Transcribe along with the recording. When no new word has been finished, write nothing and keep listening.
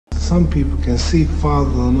some people can see farther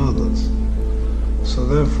than others. So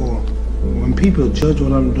therefore, when people judge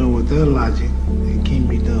what I'm doing with their logic, it can't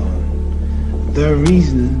be done. Their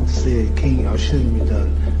reasoning says it can't or shouldn't be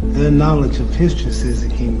done. Their knowledge of history says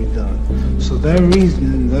it can't be done. So their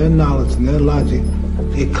reasoning, their knowledge, and their logic,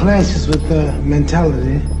 it clashes with their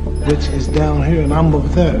mentality, which is down here and I'm up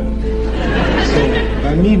there. So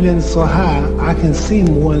by me being so high, I can see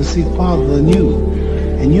more and see farther than you.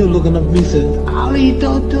 And you're looking up at me saying, Ali,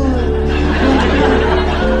 don't do it.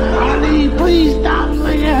 Ali, please stop,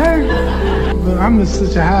 it hurts. But I'm at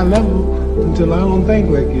such a high level until I don't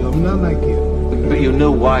think like you. I'm not like you. But you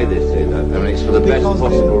know why this is. I mean, it's for the best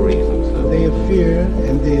possible reasons. So. They are fear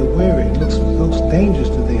and they are weary. It looks dangerous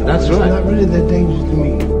to them. That's right. It's not really that dangerous to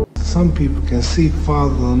me. Some people can see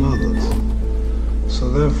farther than others. So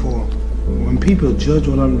therefore, when people judge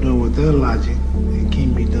what I'm doing with their logic, it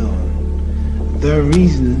can't be done. Their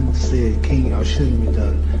reasoning says it can't or shouldn't be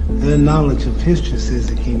done. Their knowledge of history says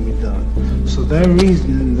it can't be done. So their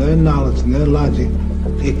reasoning, their knowledge, and their logic,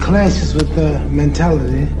 it clashes with their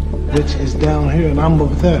mentality, which is down here and I'm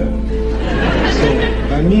up there. So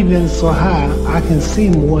by me being so high, I can see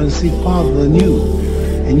more and see farther than you.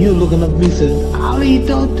 And you're looking up at me saying, Ali,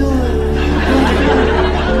 don't do it.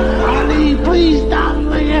 Ali, please stop,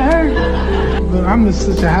 it hurts. But I'm at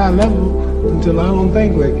such a high level until I don't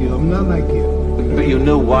think like you. I'm not like you. But you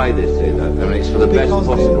know why this is. I mean, it's for the best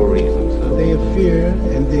possible reasons. So. They are fear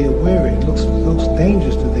and they are weary. It looks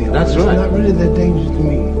dangerous to them. That's right. It's not really that dangerous to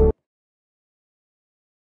me.